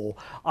roll,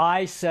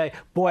 I say,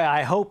 boy,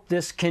 I hope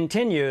this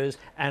continues,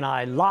 and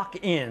I lock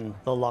in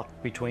the luck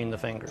between the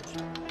fingers.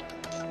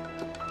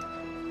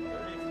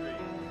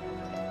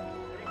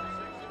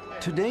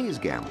 Today's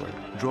gambler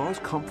draws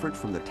comfort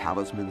from the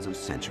talismans of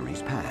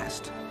centuries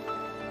past.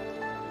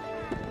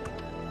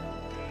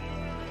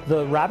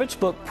 The rabbit's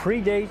book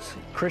predates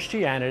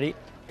Christianity.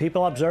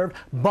 People observed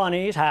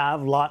bunnies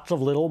have lots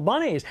of little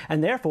bunnies,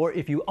 and therefore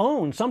if you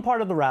own some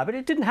part of the rabbit,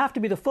 it didn't have to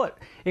be the foot.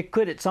 It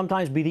could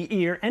sometimes be the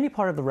ear, any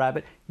part of the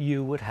rabbit,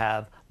 you would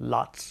have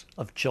lots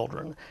of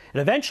children. It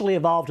eventually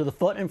evolved to the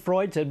foot, and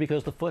Freud said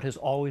because the foot has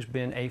always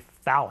been a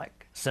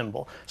phallic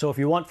symbol. So if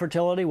you want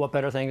fertility, what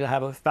better thing to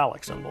have a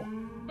phallic symbol?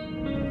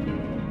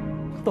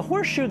 The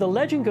horseshoe, the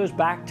legend goes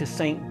back to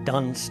St.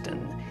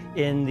 Dunstan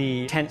in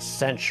the 10th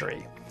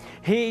century.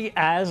 He,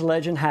 as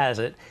legend has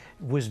it,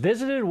 was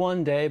visited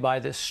one day by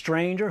this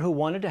stranger who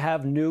wanted to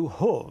have new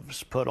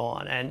hooves put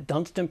on, and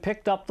Dunstan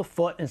picked up the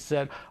foot and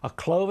said, "A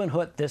cloven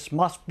hoof, this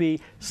must be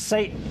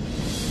Satan."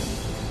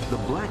 The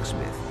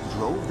blacksmith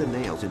drove the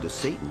nails into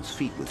Satan's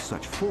feet with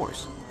such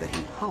force that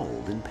he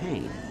howled in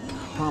pain,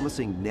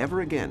 promising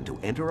never again to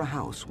enter a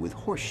house with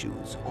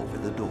horseshoes over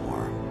the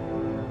door.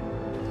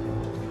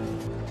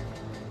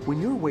 When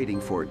you're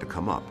waiting for it to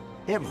come up,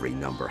 every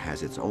number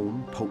has its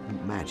own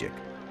potent magic.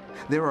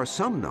 There are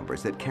some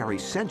numbers that carry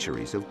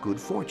centuries of good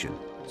fortune,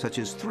 such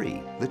as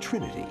 3, the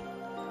Trinity.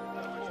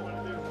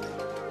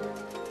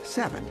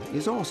 7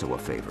 is also a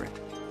favorite.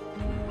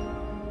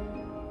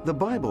 The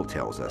Bible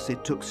tells us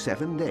it took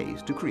 7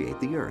 days to create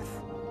the earth.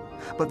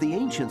 But the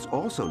ancients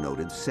also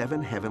noted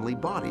 7 heavenly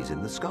bodies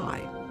in the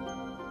sky,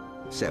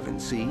 7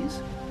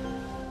 seas,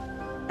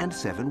 and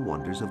 7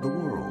 wonders of the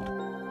world.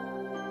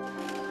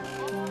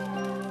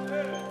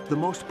 The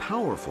most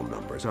powerful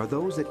numbers are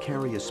those that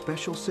carry a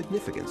special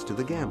significance to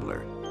the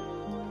gambler.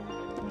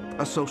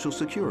 A social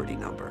security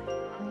number,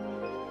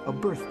 a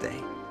birthday,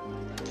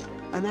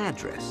 an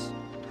address,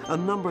 a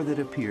number that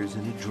appears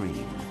in a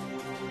dream.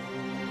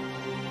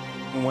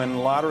 When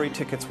lottery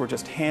tickets were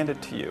just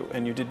handed to you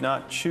and you did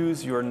not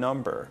choose your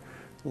number,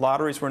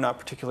 lotteries were not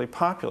particularly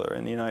popular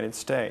in the United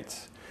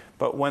States.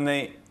 But when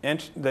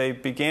they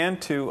began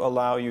to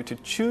allow you to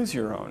choose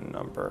your own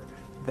number,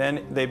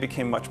 then they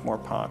became much more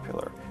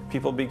popular.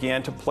 People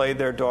began to play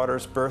their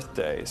daughters'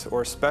 birthdays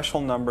or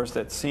special numbers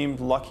that seemed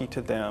lucky to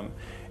them,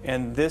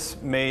 and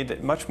this made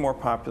it much more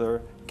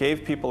popular,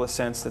 gave people a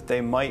sense that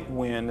they might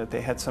win, that they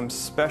had some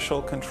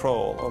special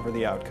control over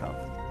the outcome.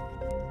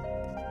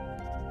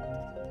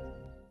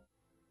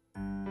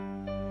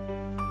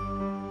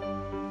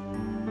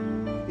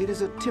 It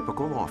is a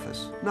typical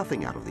office,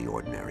 nothing out of the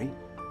ordinary,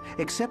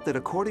 except that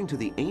according to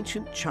the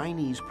ancient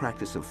Chinese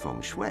practice of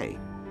feng shui,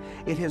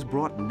 it has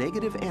brought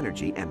negative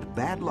energy and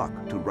bad luck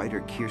to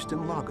writer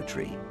Kirsten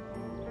Logotry.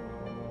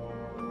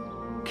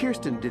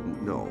 Kirsten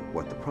didn't know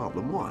what the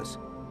problem was.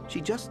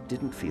 She just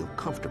didn't feel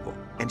comfortable,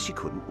 and she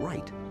couldn't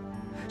write.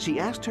 She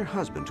asked her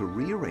husband to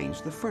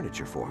rearrange the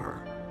furniture for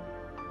her.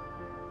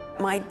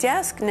 My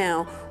desk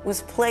now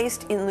was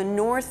placed in the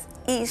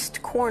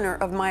northeast corner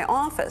of my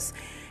office,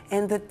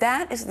 and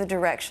that is the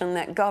direction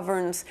that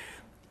governs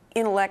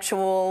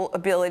intellectual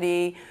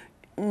ability,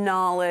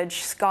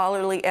 knowledge,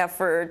 scholarly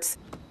efforts.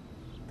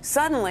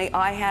 Suddenly,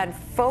 I had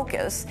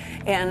focus,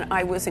 and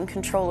I was in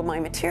control of my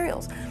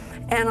materials.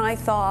 And I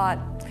thought,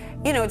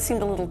 you know, it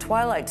seemed a little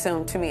Twilight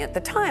Zone to me at the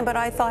time, but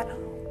I thought,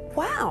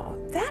 wow,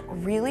 that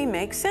really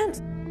makes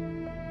sense.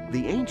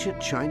 The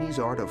ancient Chinese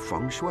art of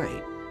feng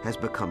shui has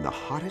become the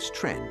hottest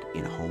trend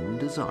in home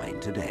design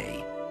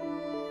today.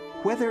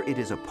 Whether it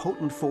is a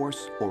potent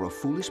force or a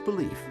foolish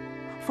belief,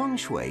 feng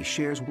shui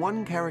shares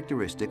one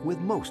characteristic with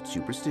most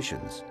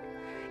superstitions.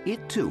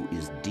 It too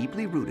is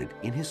deeply rooted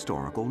in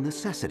historical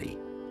necessity.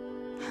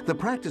 The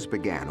practice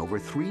began over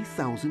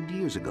 3,000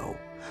 years ago,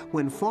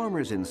 when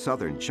farmers in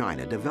southern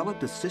China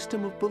developed a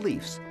system of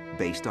beliefs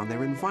based on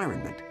their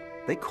environment.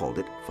 They called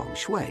it feng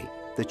shui,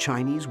 the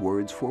Chinese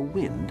words for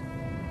wind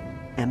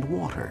and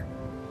water.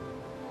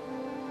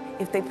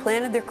 If they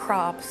planted their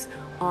crops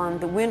on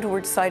the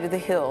windward side of the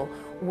hill,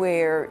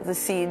 where the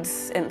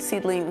seeds and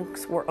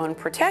seedlings were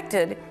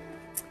unprotected,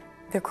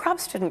 their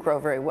crops didn't grow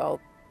very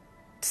well.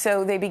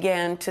 So they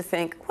began to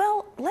think,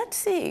 well, let's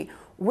see,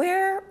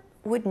 where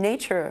would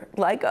nature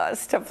like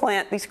us to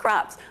plant these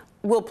crops?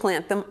 We'll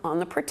plant them on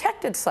the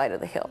protected side of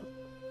the hill.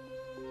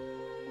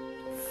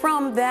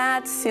 From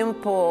that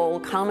simple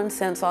common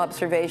sense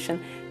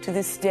observation, to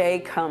this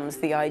day comes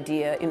the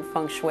idea in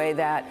feng shui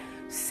that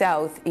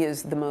south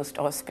is the most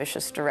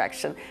auspicious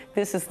direction.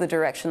 This is the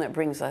direction that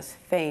brings us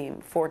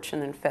fame,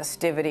 fortune, and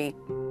festivity.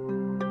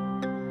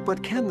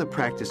 But can the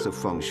practice of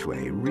feng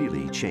shui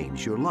really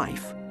change your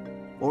life?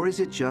 Or is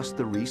it just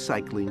the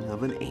recycling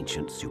of an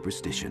ancient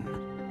superstition?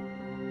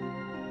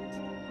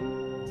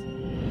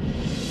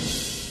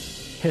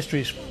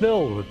 History's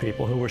filled with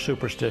people who were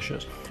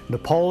superstitious.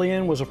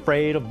 Napoleon was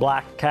afraid of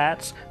black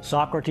cats.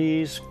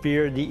 Socrates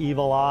feared the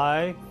evil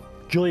eye.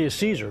 Julius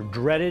Caesar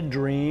dreaded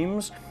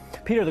dreams.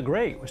 Peter the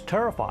Great was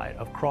terrified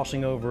of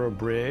crossing over a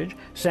bridge.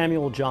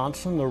 Samuel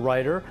Johnson, the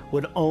writer,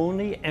 would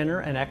only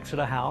enter and exit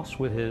a house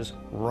with his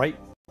right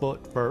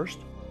foot first.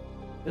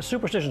 The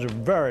superstitions are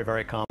very,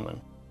 very common.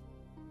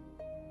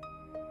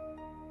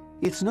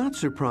 It's not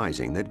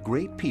surprising that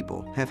great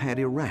people have had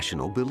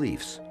irrational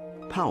beliefs.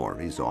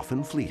 Power is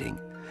often fleeting,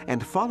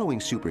 and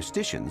following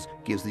superstitions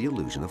gives the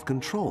illusion of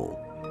control.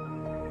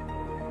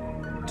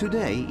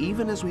 Today,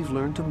 even as we've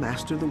learned to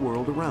master the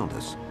world around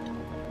us,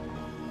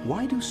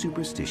 why do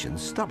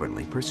superstitions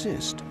stubbornly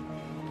persist?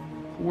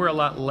 We're a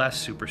lot less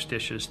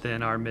superstitious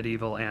than our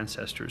medieval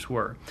ancestors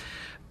were.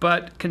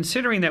 But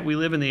considering that we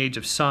live in the age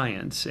of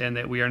science and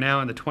that we are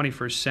now in the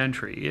 21st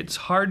century, it's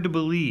hard to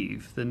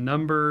believe the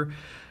number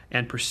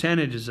and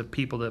percentages of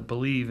people that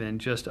believe in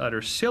just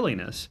utter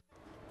silliness.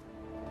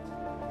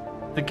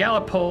 The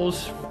Gallup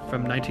polls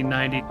from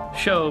 1990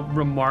 show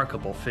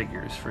remarkable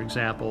figures. For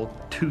example,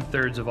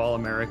 2/3 of all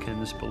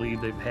Americans believe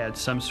they've had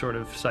some sort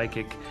of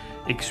psychic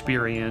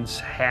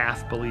experience.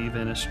 Half believe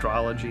in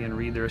astrology and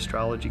read their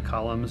astrology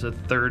columns.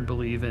 1/3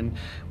 believe in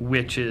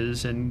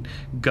witches and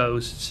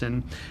ghosts.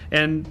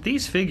 And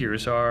these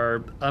figures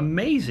are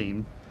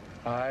amazing.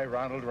 I,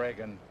 Ronald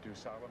Reagan, do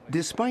solemnly...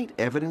 Despite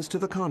evidence to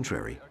the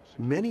contrary,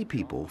 many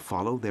people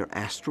follow their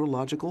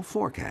astrological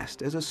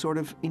forecast as a sort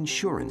of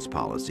insurance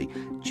policy,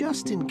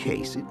 just in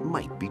case it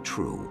might be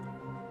true.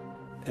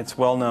 It's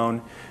well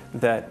known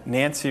that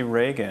Nancy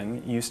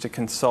Reagan used to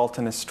consult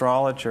an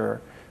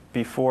astrologer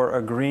before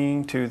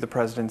agreeing to the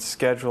president's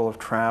schedule of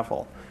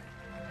travel.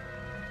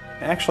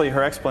 Actually,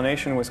 her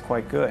explanation was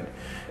quite good,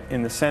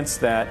 in the sense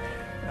that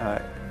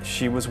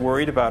she was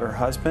worried about her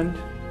husband.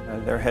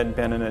 There had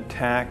been an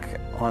attack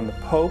on the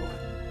Pope.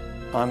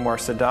 Anwar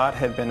Sadat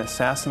had been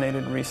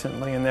assassinated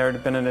recently, and there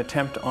had been an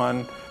attempt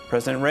on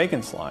President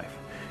Reagan's life.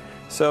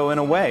 So in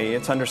a way,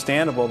 it's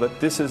understandable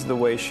that this is the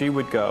way she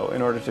would go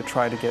in order to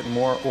try to get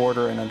more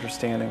order and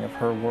understanding of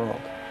her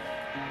world.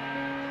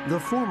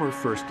 The former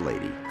First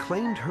Lady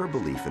claimed her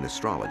belief in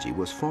astrology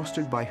was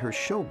fostered by her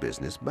show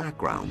business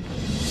background,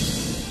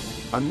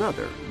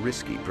 another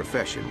risky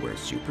profession where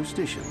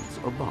superstitions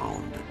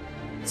abound.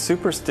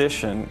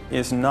 Superstition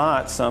is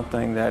not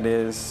something that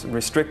is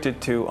restricted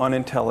to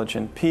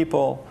unintelligent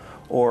people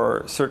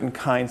or certain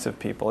kinds of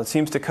people. It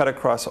seems to cut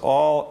across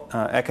all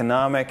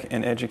economic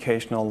and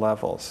educational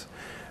levels.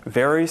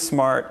 Very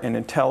smart and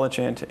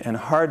intelligent and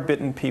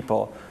hard-bitten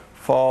people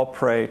fall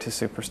prey to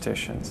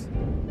superstitions.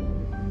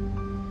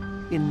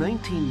 In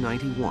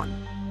 1991,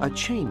 a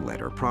chain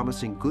letter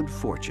promising good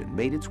fortune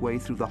made its way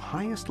through the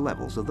highest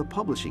levels of the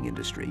publishing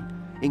industry,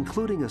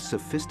 including a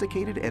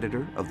sophisticated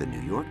editor of the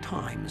New York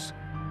Times.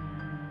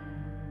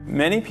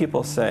 Many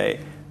people say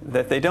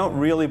that they don't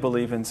really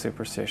believe in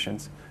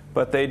superstitions,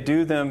 but they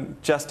do them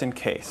just in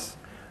case.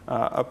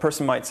 A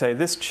person might say,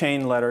 this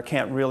chain letter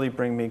can't really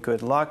bring me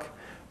good luck,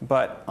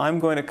 but I'm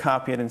going to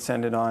copy it and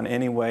send it on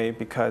anyway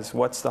because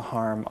what's the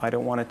harm? I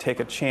don't want to take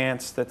a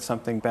chance that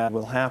something bad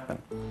will happen.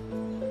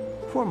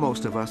 For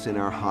most of us in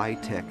our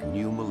high-tech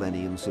new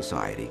millennium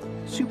society,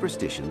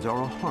 superstitions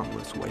are a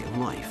harmless way of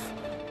life.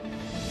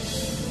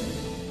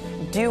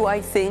 Do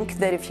I think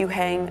that if you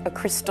hang a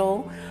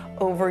crystal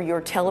over your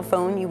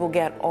telephone, you will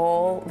get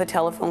all the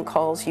telephone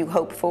calls you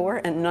hope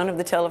for and none of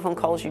the telephone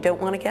calls you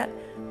don't want to get?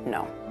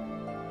 No.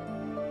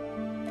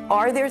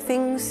 Are there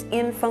things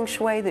in feng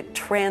shui that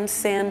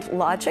transcend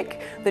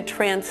logic, that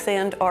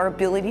transcend our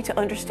ability to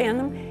understand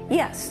them?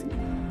 Yes.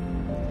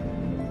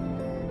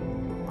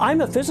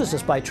 I'm a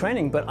physicist by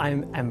training, but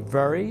I'm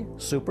very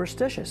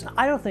superstitious.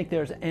 I don't think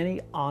there's any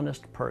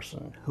honest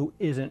person who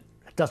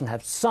doesn't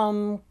have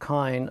some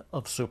kind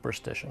of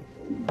superstition.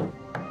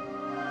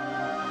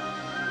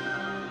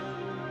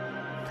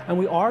 And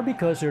we are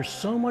because there's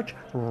so much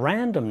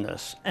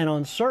randomness and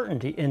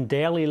uncertainty in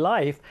daily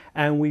life,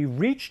 and we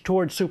reach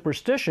towards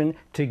superstition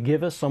to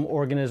give us some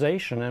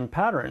organization and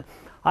pattern.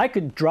 I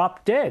could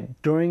drop dead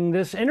during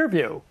this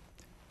interview,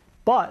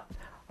 but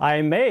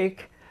I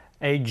make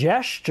a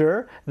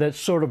gesture that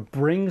sort of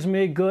brings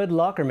me good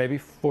luck or maybe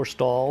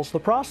forestalls the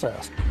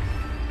process.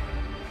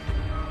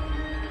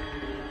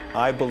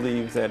 I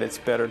believe that it's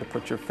better to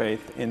put your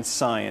faith in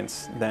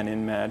science than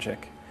in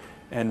magic,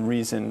 and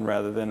reason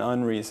rather than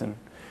unreason.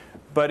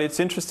 But it's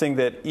interesting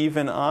that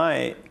even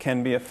I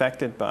can be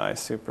affected by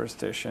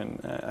superstition.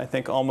 I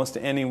think almost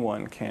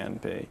anyone can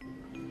be.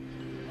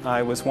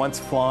 I was once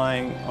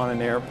flying on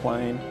an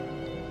airplane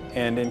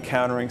and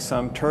encountering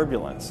some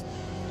turbulence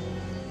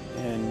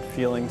and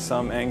feeling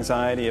some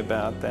anxiety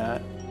about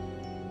that.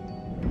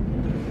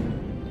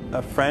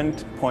 A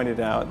friend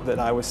pointed out that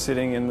I was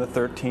sitting in the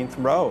 13th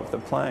row of the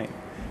plane.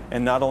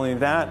 And not only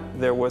that,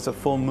 there was a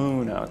full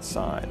moon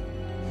outside.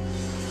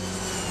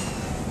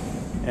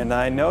 And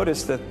I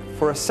noticed that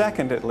for a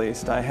second at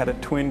least, I had a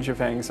twinge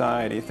of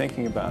anxiety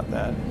thinking about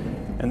that.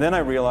 And then I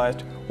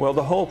realized, well,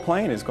 the whole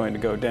plane is going to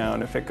go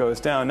down if it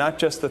goes down, not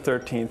just the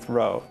 13th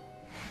row.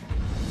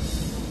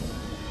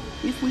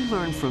 If we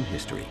learn from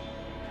history,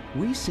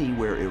 we see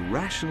where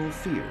irrational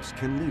fears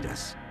can lead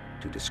us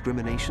to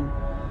discrimination,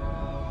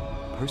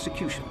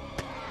 persecution,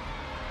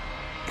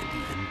 and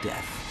even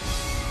death.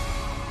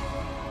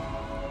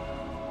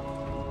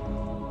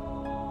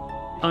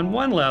 On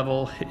one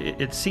level,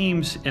 it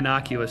seems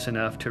innocuous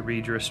enough to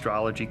read your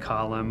astrology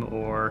column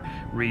or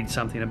read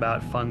something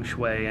about feng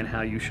shui and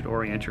how you should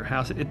orient your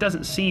house. It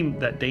doesn't seem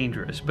that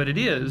dangerous, but it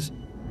is.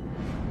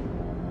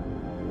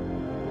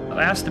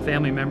 Ask the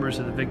family members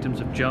of the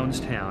victims of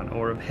Jonestown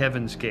or of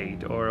Heaven's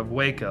Gate or of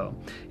Waco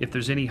if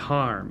there's any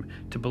harm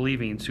to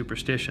believing in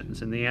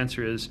superstitions, and the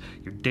answer is,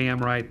 you're damn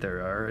right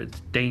there are. It's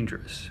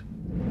dangerous.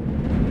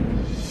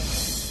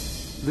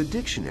 The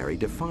dictionary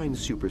defines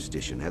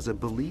superstition as a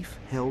belief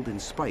held in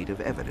spite of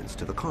evidence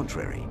to the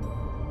contrary.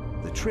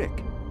 The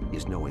trick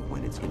is knowing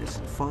when it's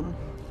innocent fun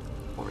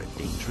or a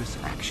dangerous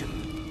action.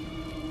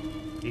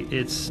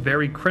 It's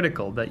very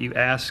critical that you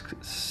ask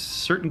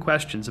certain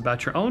questions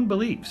about your own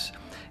beliefs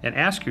and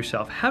ask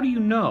yourself, how do you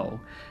know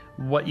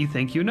what you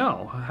think you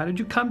know? How did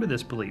you come to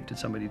this belief? Did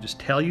somebody just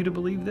tell you to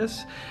believe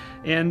this?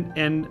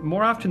 And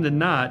more often than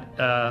not,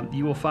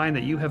 you will find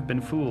that you have been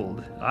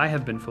fooled. I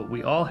have been fooled.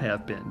 We all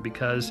have been,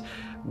 because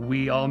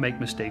we all make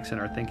mistakes in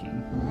our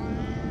thinking.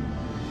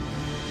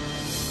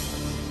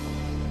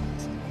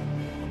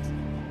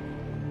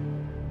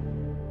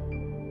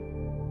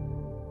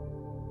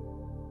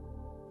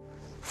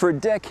 For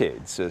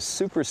decades, a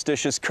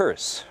superstitious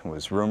curse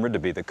was rumored to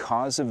be the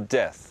cause of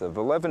death of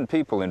 11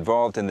 people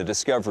involved in the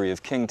discovery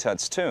of King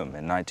Tut's tomb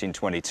in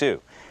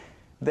 1922.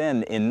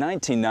 Then, in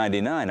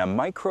 1999, a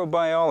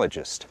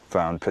microbiologist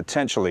found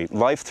potentially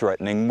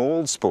life-threatening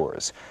mold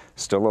spores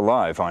still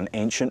alive on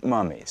ancient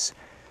mummies.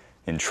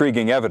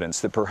 Intriguing evidence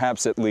that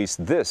perhaps at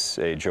least this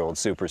age-old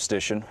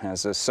superstition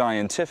has a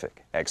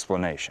scientific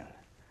explanation.